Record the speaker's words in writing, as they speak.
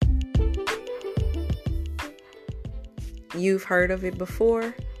You've heard of it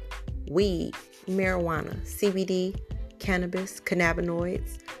before. Weed, marijuana, CBD, cannabis,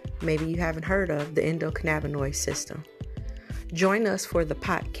 cannabinoids. Maybe you haven't heard of the endocannabinoid system. Join us for the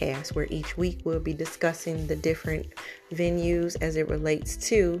podcast where each week we'll be discussing the different venues as it relates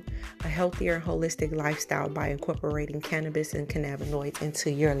to a healthier and holistic lifestyle by incorporating cannabis and cannabinoids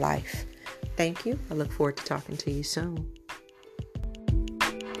into your life. Thank you. I look forward to talking to you soon.